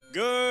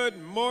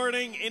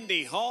morning,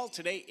 Indy Hall.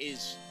 Today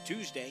is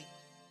Tuesday,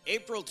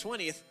 April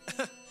 20th,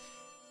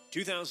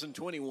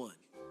 2021.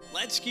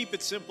 Let's keep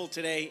it simple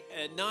today.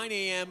 At 9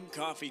 a.m.,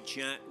 coffee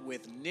chat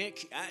with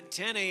Nick. At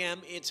 10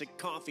 a.m., it's a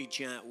coffee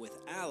chat with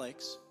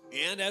Alex.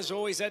 And as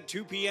always, at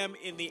 2 p.m.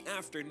 in the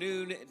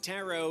afternoon,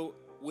 tarot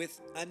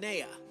with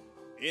Anea.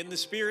 In the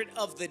spirit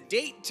of the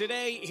date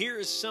today, here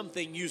is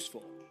something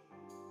useful.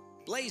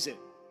 Blaze it.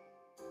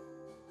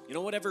 You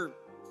know, whatever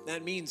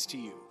that means to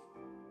you.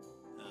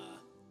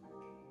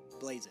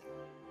 Blaze it.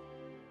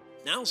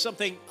 Now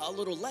something a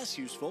little less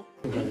useful.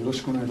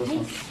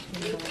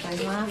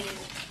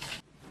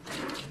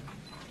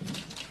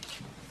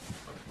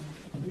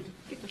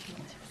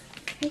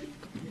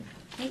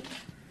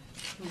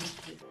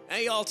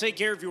 Hey, y'all, take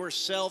care of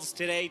yourselves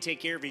today, take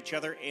care of each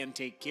other, and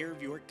take care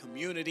of your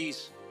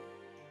communities.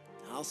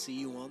 I'll see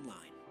you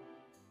online.